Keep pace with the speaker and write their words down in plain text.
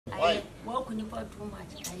Why? What can you put too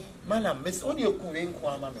much? Madam, Miss Odia Kuin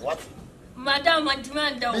Kwama, what? Madam, my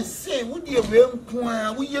demand, don't say, would you wear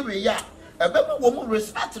Kwa, we ya? A better woman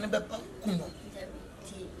respecting a better Kuno.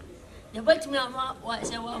 You bet me, Mamma,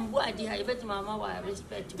 was a one body, I bet Mamma, I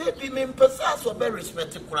respect you. They mean Passas or very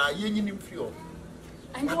respected cry, yin in fuel.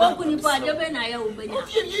 And what can you buy your pen? I open you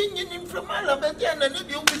from Malabet, and then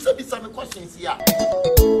you'll be some questions here.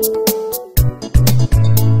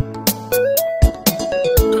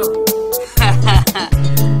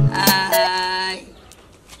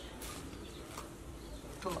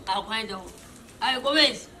 I'll find out. I go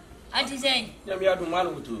with Auntie saying, Let me have a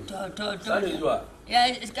man with you.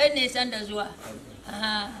 Yes, kindness and as well.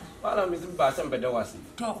 While I'm missing by some better was it.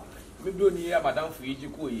 We don't hear Madame Fiji.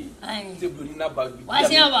 I still bring up about the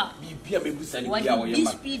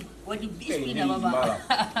speed. What the speed of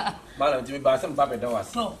Madam to me by some Papa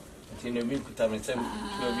Dowas. In a week, time and some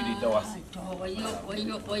really doors.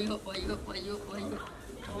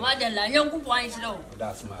 Mother, young boys know.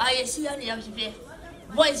 That's my. I see any of the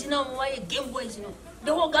boys know why game boys know.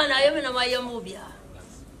 The whole gun I am in a Maya Mobia.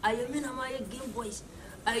 I am in a Maya game boys.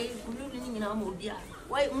 I couldn't in a Mobia.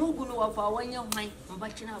 Why Muguno of our 1 year mind from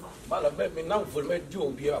Bachinaba? Well, I bet me now for my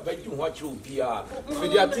job here. I bet you what you be.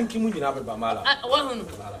 But you are thinking we have a Bamala.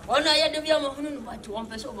 One I had to be a Mohun, but 1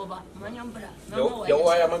 person over my umbrella. No,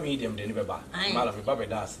 I am a medium, deliver by Malafi Baba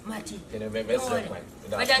does. Matty, in a best way.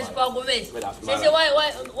 But that's Pogome. Say,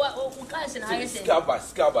 why, cousin, I say,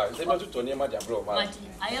 Scabba, they want to turn him at your bro. I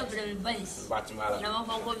have the base. Batimala, no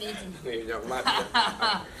one meeting.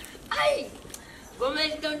 I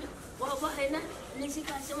Gomez don't. Why not? Listen,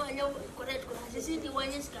 someone know correct class. City one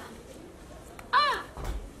is ah,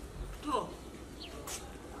 to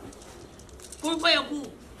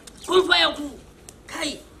Kumfayaku,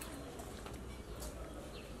 Kai.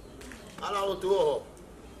 Hello, to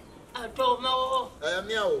I told Mao,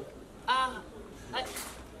 meow.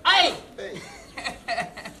 I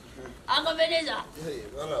Akabenezer.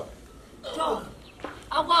 Hello. To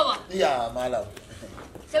Akawa. Yeah, my love.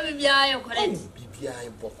 7 years correct. I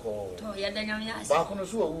boko. To Yadanyas. Bacono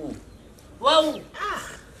so. Wow.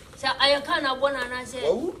 So I can't have one and I say,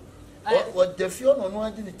 what the Fiona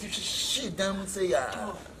wanted to she damn say.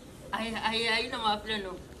 I know my plan.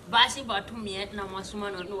 Basi batu me at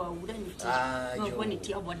Namasuma no wouldn't. When it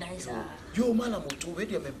about Disa. You man, I'm to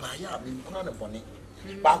read him by in crown upon it.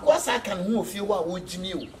 But what I can move you what would you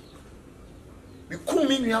knew? We cool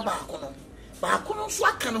me near Bacono. Bacono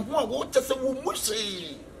swag and what just a woman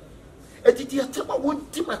say. Et il y a tellement de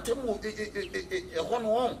temps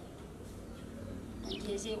on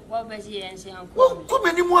comme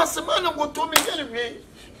ni moi semaine on tombe mais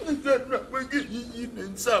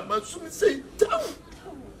say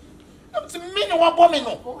mais wa bomé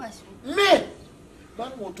non mais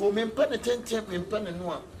ban mo to me pa ne tenten me pa ne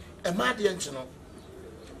no a e ma de enchi no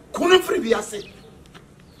kuno free biase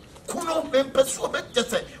kuno me pa so be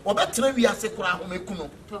jese obetra wiase kura ho me kuno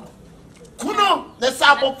Kuno, the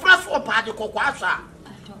sabo press or party coquasha.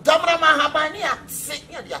 Dabra Mahabania, sit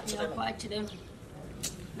near the accident.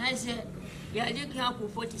 Nice, yeah, you can put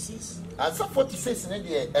 46. I saw 46 in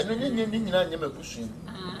India, and then you never pushing.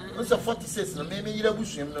 I saw 46, and maybe you're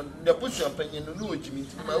pushing the push up and you know Jimmy.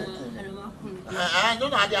 I don't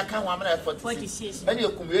know how I can't one at 46. And you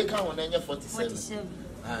come count on any 47.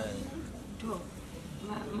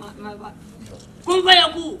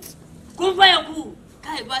 Kumbayaku.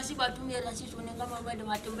 Kai basi batumia rasisi kama bado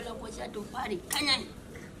matembele kwa chatu pari kanyani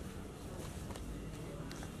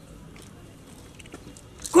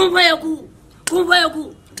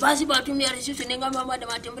kumbayaku basi batumia rasisi kama bado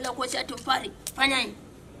matembele kwa chatu pari fanyani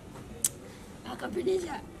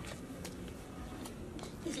Akabenezer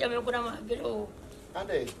sisi amekuna mabiro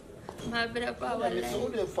ande mabira pa wala so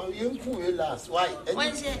the for you last why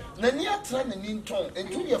na ni atra na ni nton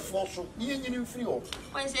entu ye forso ni nyini free o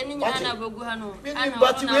wanse ni nyana bogu hanu ana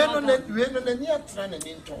but we no na ni atra na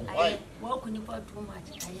ni nton why wa kunipa too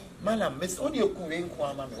much aye madam miss odi eku we nko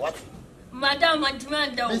ama me what madam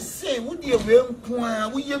antimanda me say wodi e we nko a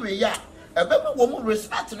wo ye we ya ebe me wo mo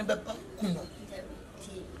respect ne beba kuno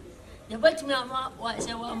you bet me ama wa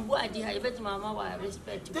say wa mbu adi ha you bet me ama wa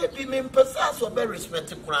respect they be me pesa so be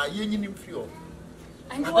respect kura ye nyini free o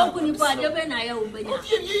and wa kunipa adi be na ya obenya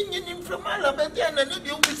ye nyini free mala be dia na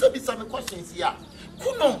be obisa me questions here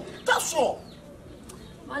kuno that's all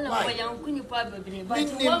mala wa ya kunipa bebre but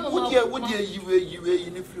wodi yiwe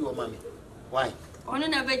yini free o mama why ono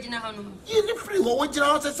na be gina hanu yini free wo gina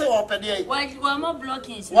ho say wo pede wa mo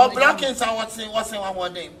blocking sa what say wa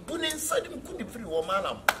won dem bunin sadim kuni free o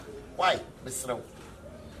mala why Mr.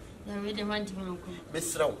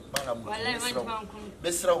 Mesrao, madam.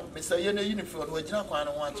 Mesrao, Mr. Yena uniform, Wajina Kwan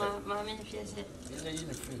and watch. Mamma, Yena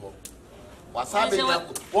uniform. Wasabi,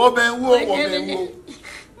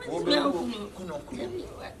 Kuno.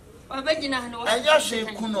 I just say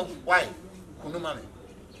Kuno, why? Kuno Mammy.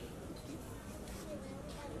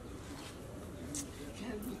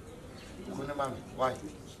 Kuno Mammy, why?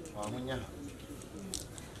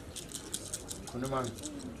 Kuno Mammy.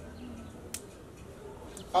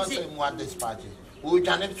 I say, what this party? We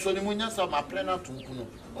can have Solimunia, some my plan to Kuno.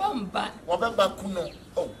 Whatever Kuno.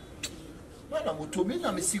 Oh, madam, to me,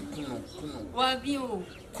 I see Kuno. What you?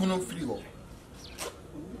 Kuno free.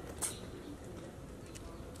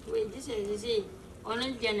 Wait, this is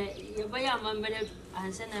only Janet, you buy a mamma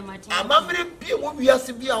and send a matter. A mamma be what we are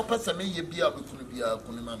to be our person, may you be able to be our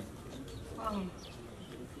Kunimani.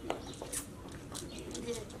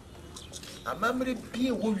 A mamma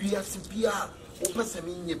be what we are to be our person,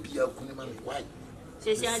 may you be our Kunimani. Why?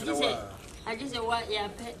 Says I just say what you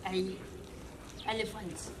pet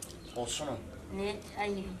elephants or son,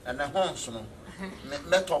 and a horse,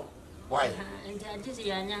 metal. Why? And I just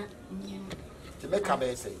say, to make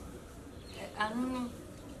a say. I don't know.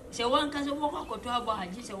 So one can walk to a bar,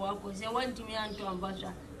 just a walk, say 1 to me and to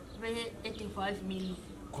ambassador, 85 million.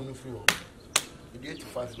 Couldn't feel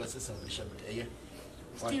 85 versus a mission, a year.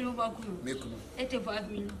 Still over 85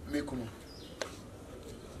 million. Mekuno.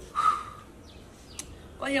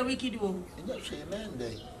 Why are wicked? Why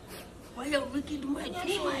are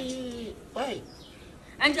wicked? Why?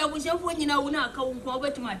 And I was when you know, now come over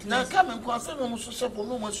to my now come and cross almost so for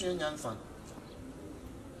no much young son.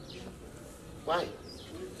 Why?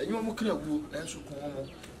 And you won't clear wood and so come.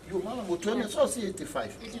 Your mother will turn us all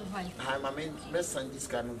 85. I'm a man, best son, this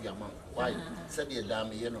kind of your mom. Why? Said the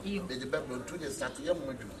dame, you know, the Babylon to the Saturday.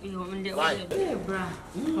 Why?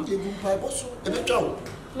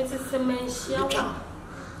 Mrs. Sementia.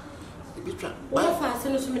 What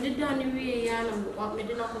fashion me did down the way and what me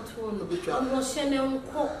did not tone. I'm not sending a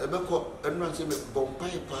cook and not a bomb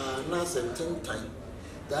piper, nice and 10 times.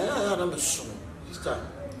 Diana, I'm a son. This time.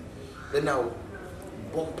 Then now,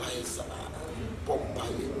 bomb pies, bomb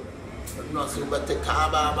pie. Nothing but the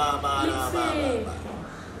car.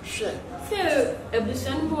 Share. So, a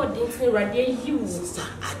bushel more dancing radiate you.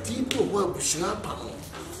 I deep work with your panel.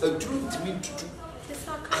 A truth to me to do.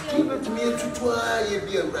 I give it to me to try you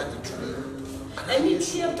be a rabbit to me. I need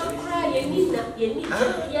to cry, you need that, you need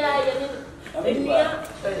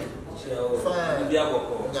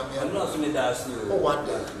I'm not so that's you. Oh,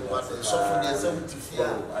 what soften yourself to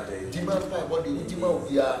fear. Demand my body, demand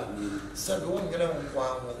we are. Said one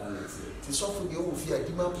to soften your fear,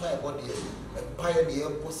 demand my body, and pioneer the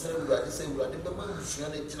impossible that is saying, rather than my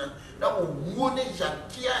now, one is a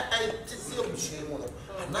tear, I see a machine.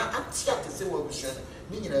 And now I tear to say what we should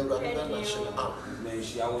mean. I rather than nation out.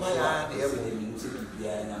 She I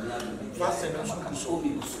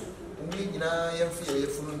am feeling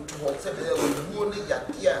full to walk. Said there was one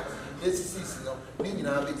here. This is no meaning I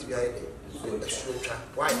bet behind it.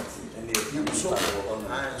 Why? And you so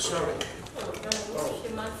I'm sorry.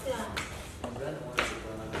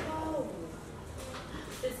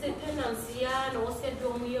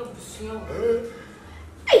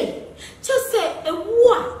 Hey, just say a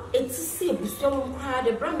war. It's a sea, some crowd, a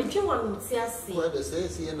brammy, you want to see us. Where the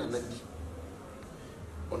says here and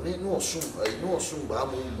no soon, I know soon,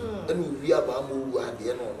 Bamu, and we are Bamu, and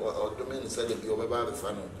the end of the men said that you're about the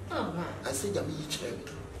funnel. I said, I'm each head.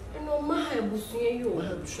 And no, my bush, you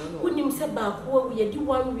wouldn't him say back where we do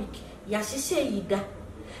 1 week. Yes, she say that.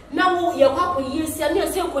 Now, your papa, yes, and you're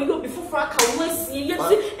saying for you before I can see, yes,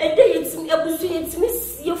 a day it's a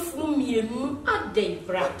miss your from me a day,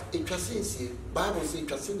 brat. It was says, Bible says,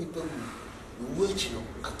 it was in the working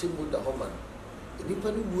at the woman.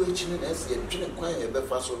 Nipa ni wuachi ne ese dwene kwan e be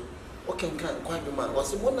fa so o kenkan kwan bi ma o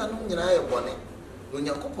se mo na no nyina ye bone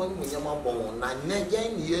onyankopon ni munyam abon na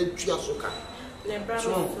nyagan ni atua so ka le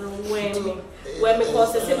bravo we me ko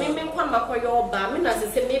se me kwa makoyo oba me na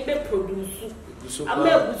se me be produce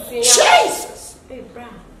ama abusu ya Jesus eh bra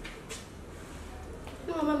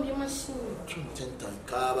no mama bi machine 10 tan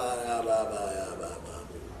ka ba la ba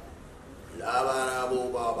bo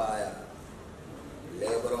baba ya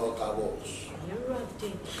lebro kabos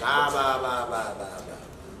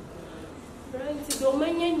Right,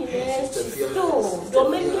 Dominion, yes,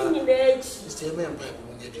 Dominion, yes, it's a man.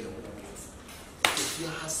 If you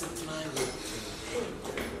have some time,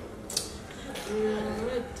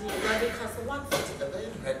 because what the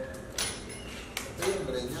head,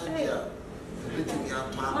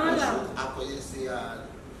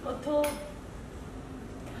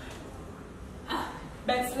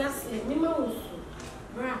 that's not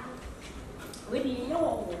We didn't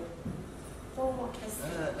know. Oh,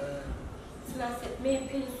 I said,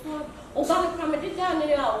 maybe so. Oh, God, come and down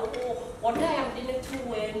there. Or I am didn't too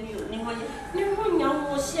well. You know,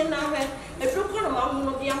 was she now? If you call a mom,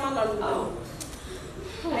 no, be a man.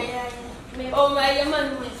 Oh, my man,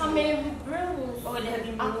 come in, brown. Oh, they have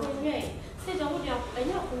been away. Say, don't you? I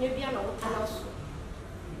know when you're beyond our house.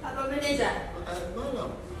 Akabenezer.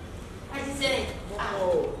 I say,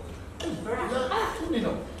 oh, you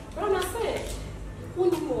know, Rana said, who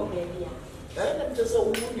you more, baby? I'm just a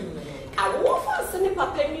woman. I won't fasten a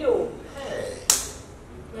penny. Who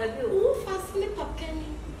fasten a penny?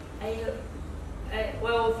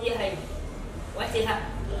 Well, if you have what they have.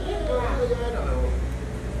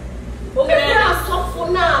 Okay, Osofo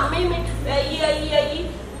now, maybe,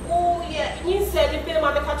 oh, yeah, you said the pay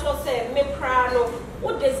my catcher said, me prano.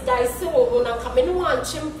 What is that? So, I'm coming one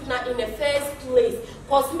chimp in the first place.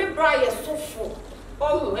 Cause me bride is so full.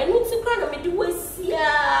 Oh, and it's a kind of me do a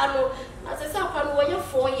siano. As I said, when you're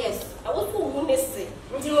 4 years, I was so missing.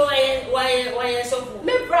 Why so?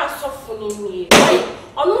 Me bride so full in me.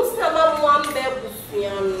 I'm not saying one bed with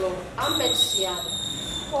piano. I'm met siano.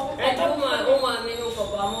 I don't know my menu for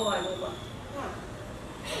Bamo and over.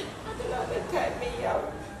 I don't know the time me out.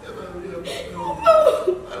 I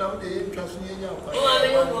don't trust me.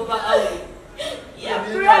 Yeah,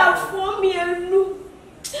 brave for me and no.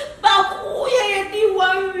 But who you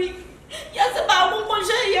worry? Yes, about one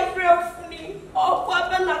share your brave for me. Oh,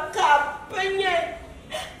 Quabana Cap, Penny.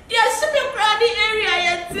 Yes, the Brady area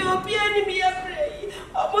yet to be enemy of play.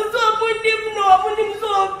 I was on him, no, so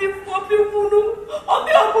before people or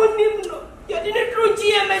be upon him. You didn't through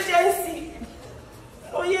emergency.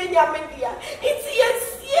 Oh, yeah, media. It's yes,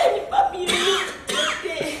 papi.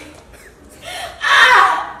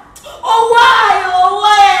 Ah! Oh, why?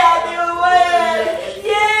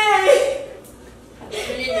 Yay!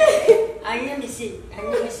 I never say,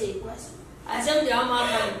 I sent the armor.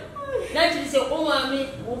 Naturally, say, oh, mammy,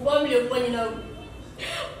 who probably open you know.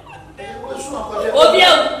 Oh,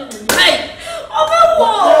 yeah, hey! Oh,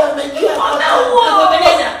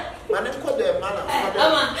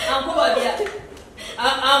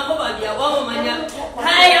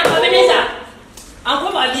 Hi, Akabenezer.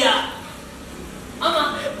 Uncle Badia. Mama,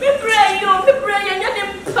 we pray, and then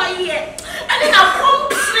pay. And then I'll come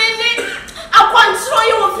training. I'll control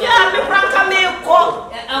you with your branca milk.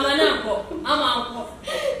 I'm an uncle. I'm uncle.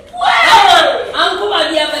 Well, Uncle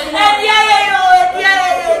Badia,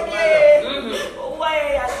 why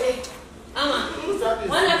are they? Mama,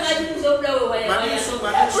 one of my things over away.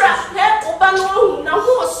 Let Obano, no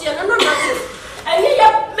horse, and no nothing. And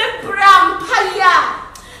here, me bram paya.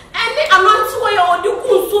 And I'm not sure you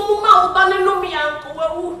could so much no me uncle.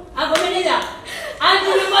 Akabenezer. And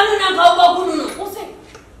you want to go what's it?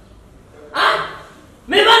 Ah?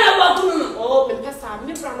 Me want to go. Oh, me pesa,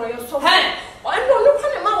 me brano your so. Hey, I don't look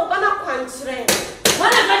at my Obana country. When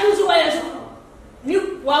I got to why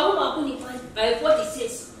you Wabu by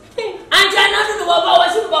 46. And I know the Waba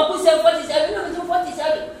was 47,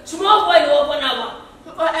 47. Small boy over an hour.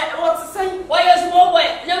 What's the same? Why is small boy?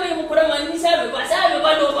 Never even put a man in 7, but I have a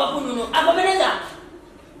Wabu. Akabenezer.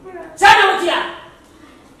 Sanotia.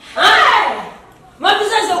 Hi! My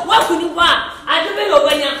business, what could you buy? I don't know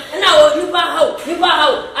when and now you buy how.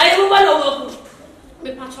 I am one over.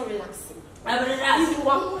 Me patch relaxing. I will relax you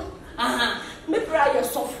one. Me bride your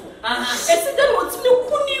sofa. It's then what's no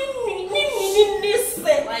cunning this. I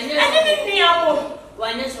didn't know.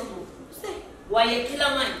 Why not so? Why you kill a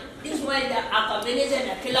man? This is why the Akabenezer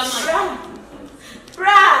and kill a man.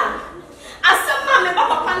 Bra! As some man,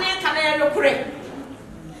 Papa Pane can look great.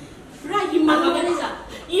 Bra, you Akabenezer.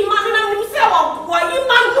 You man himself, why you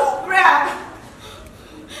man no prayer?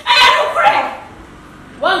 I don't pray.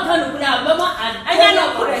 One can grab Mama and I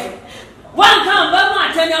don't pray. One can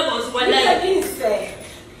Mama tell you about what I didn't say.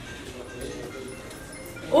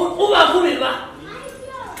 Oh, I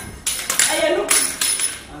look.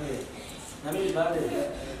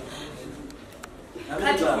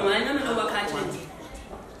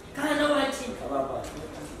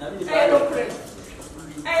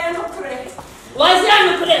 I don't pray. Why is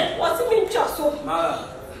that? What's it mean, Chasso?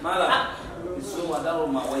 Mala, so what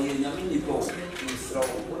my way in Yaminico. So,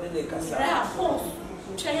 what in the Casa?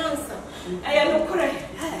 Chance. I am no pray.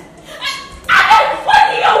 What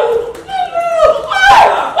do you?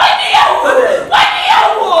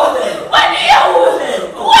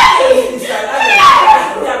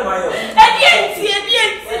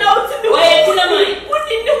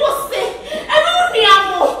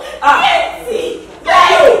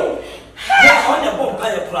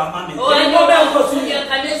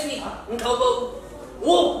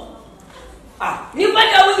 Ni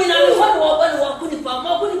pada wini na ni watu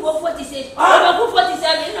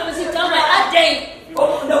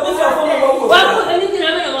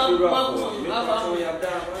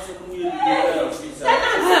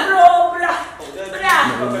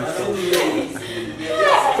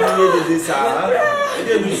sa. E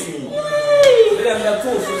dey miss me. Me na to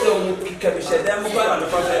so say o ka bi she dem ba na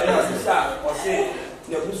fa say na sa o say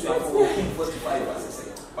na busu afo 45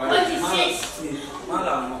 asese. 46.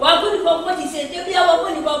 Malam. Wa kuni ko 46. Debi wa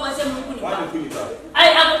kuni ko ma se mu kuni ba.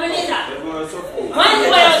 Ai Akabenezer. Mani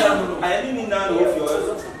wa yo. Ai ni na no fi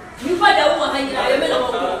o. Mi fa da wo hanyira yo me na wo.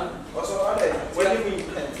 Oso ade. When you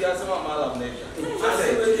ti asema malam na.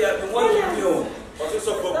 Ase we dia be one million.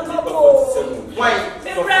 Osofo Tutugagu. Why?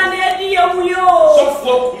 Me brand e yo yo.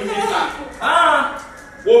 Osofo Tutugagu. Ah.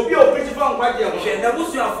 Wo bi o piti fa nkwa dia mo. She na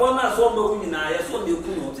busu afo na so mba wu nyina ya so me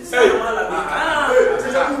ku no ti sa mala bi.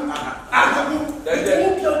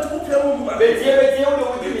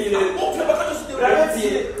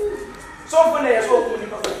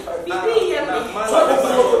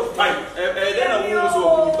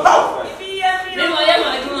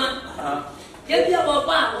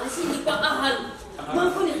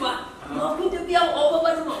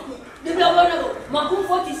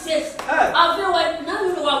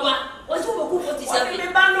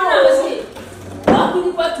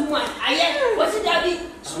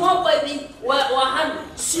 Small baby, hand.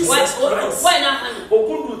 Why not hand?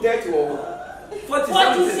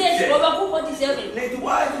 46, 47. Lady,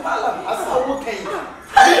 why you malam? I saw okay.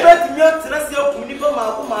 I bet me to let's go to Nico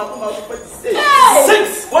Marco 46.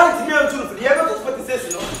 6 1 million to the other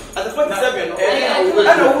 46, no? At the 47, I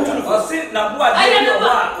know who to sit now. I know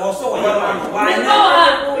also why not?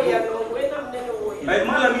 My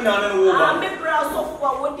malamina and woman. I'm a browse of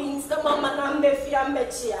what would be the mama and the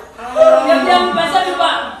fiametia.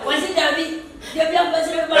 Was it David?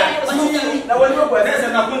 Now, when you're there's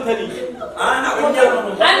an appointment. I'm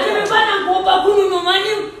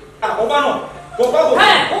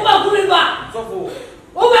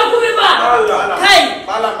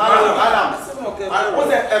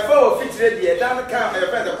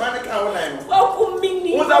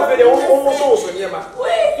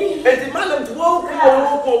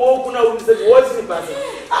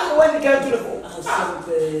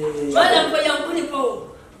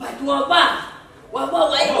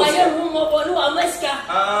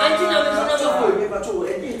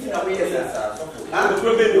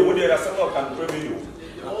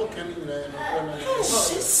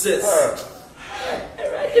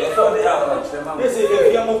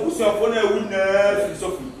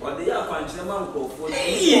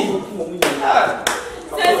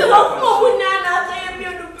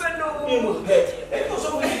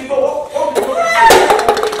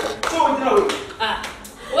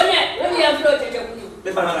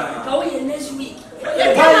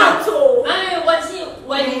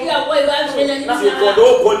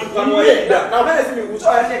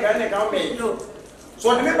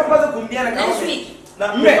so the member was a Kumbian next week.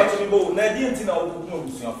 Now, me, I didn't know what they didn't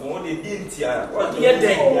hear. What you did,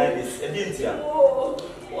 I didn't hear.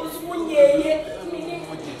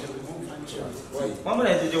 Mamma, I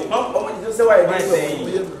did you say why I say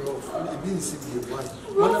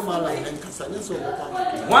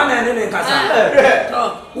one and then Casa.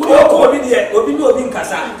 Who will be there? Will be in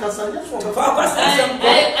Casa.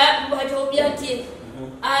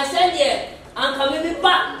 I said, yeah, I'm coming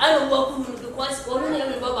back. I don't walk because only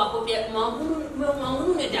Baba could get and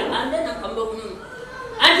then I come back.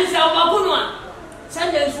 And this is our Bakunwa.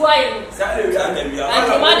 Sunday why? Saturday, and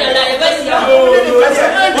mother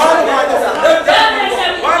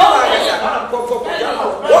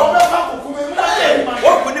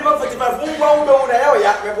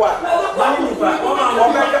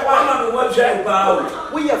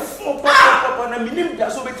we are four papa and a minimum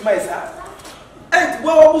that's over to myself. And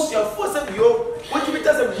what was your force of you? What you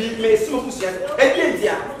does a big may so pussy and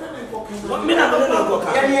India. What minute I don't know.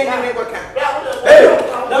 Hey,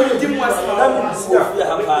 now you didn't want to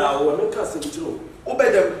obey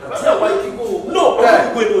them. No,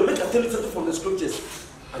 make a tell you from the scriptures.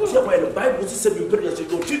 I tell why the Bible says you put your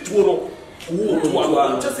treat to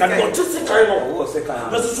one. Just a kind of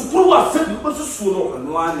but to prove us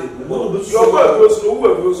and one. Your word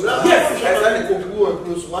was yes,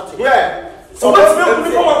 yeah. So what's the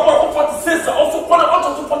number 46? Also,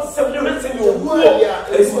 47 units in your word.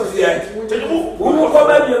 Who will come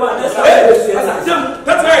back?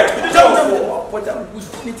 That's right.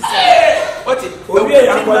 What it will be a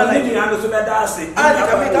man. I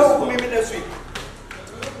can make out with me next week.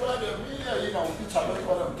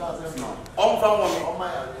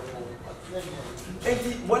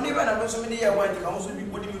 Whenever I'm so many years, I want to be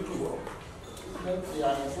putting you through.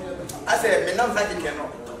 I said, me not that you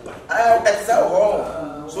cannot. I said,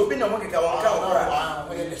 oh, so be no one can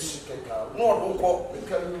No, don't call me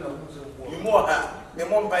more. Me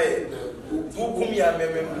mom by who come here, me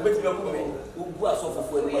with your woman who was off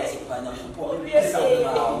for the yes,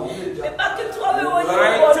 back into all the way. You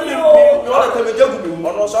are coming to me,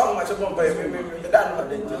 or no, so much of one by me.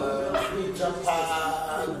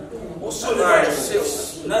 So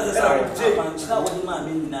nice. Nothing that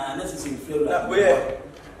way.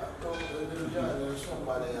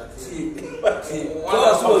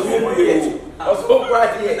 That's what you also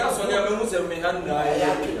right here. That's what I'm using me hand.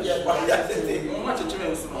 Much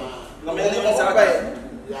children. I mean,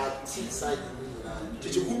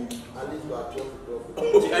 did you cook?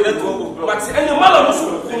 But any mother was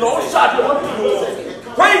no shot.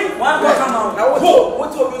 Wait, one come out. Now, what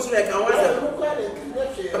told you like I was?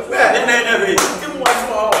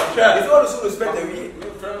 It's all so respect the way.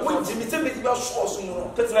 When Jimmy tell me about sauce,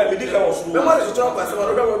 that's like the house. The mother is talking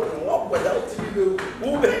about what without who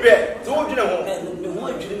be back. Don't you know?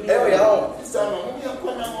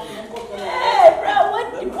 Hey, bro,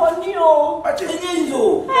 what you want you?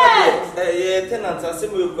 Hey, tenants are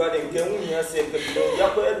similar garden. Can we say that you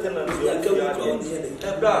are tenants?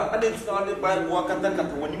 I didn't start by Wakataka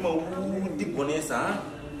when you moved the Bonesa.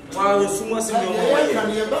 While someone said,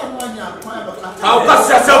 how pass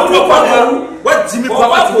yourself to what Jimmy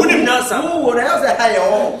Papa wouldn't answer? Who would have a higher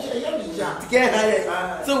home?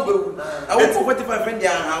 So I went for 45 friends. If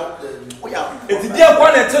the dear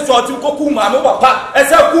one and says to Kokuma, no papa,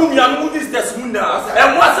 as a boom, young movies, that's Munda,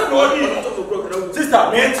 and what's a body?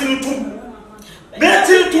 Sister, mention to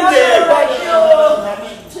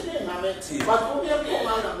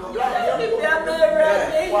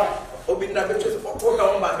Obina betches for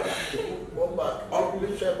program back. I'll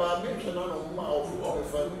be sure by mention on my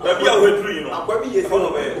maybe I will do you know. I'm going to be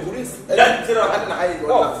who is that?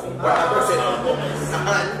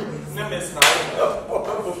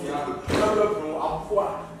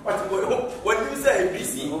 When you say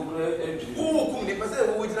BC, who could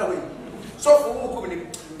so who could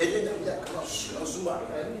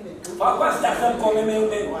what's that coming?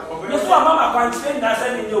 This one, Mamma, can't spend that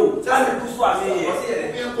sending you. Tell me who's what I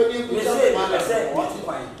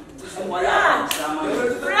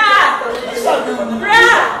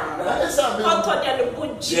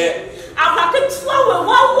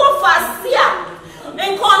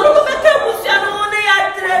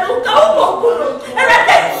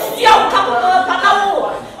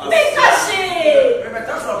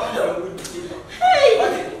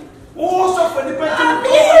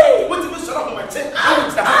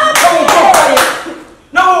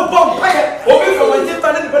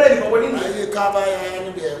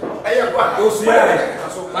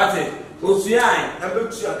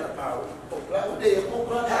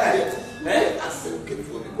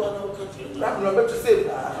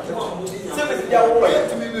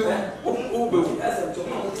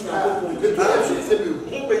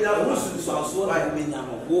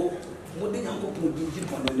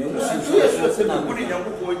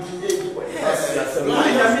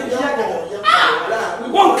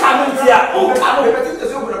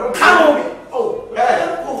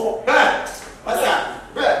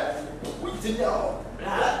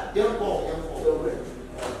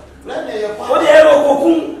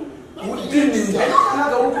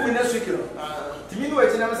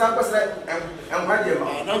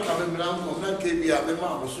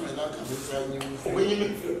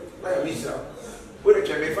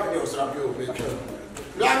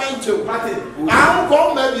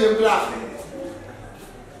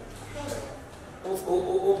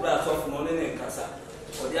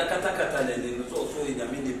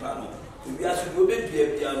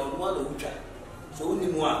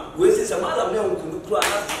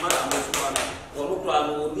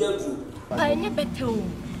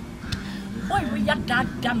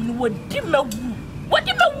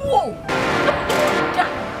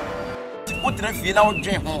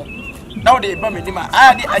now they bummed him.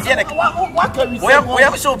 I did what can we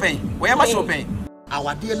so pay? Where am I so pay?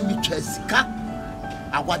 Our dear me Jessica,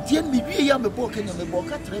 our dear me, we are a book and a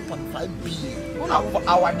book at 3.5 billion.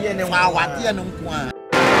 Our dear name, our dear name.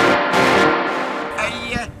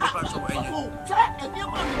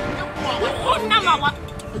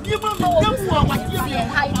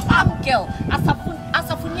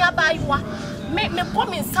 Me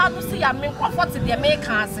bomb in Sadu see I mean what the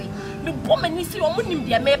American say. Me bomb and see or munim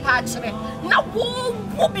the American. Now who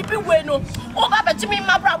be bueno? Oh, Baba Jimmy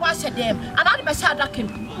Mabra wash them and I'll be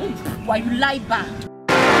shadaking. Why you lie back?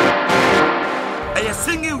 A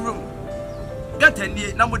singing room. That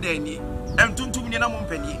any number day, and 2 million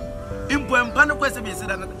penny. Impo and Pano question is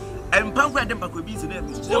that I'm Panko and Paco Bees and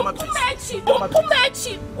everything. Umechi,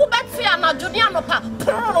 Ubeti and Juniano Pa,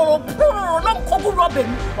 no Kobu Robin.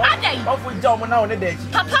 Ade, off with John now on the day.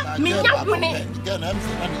 Papa, me young winning.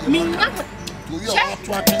 Me young. You are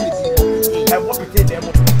 20. I want to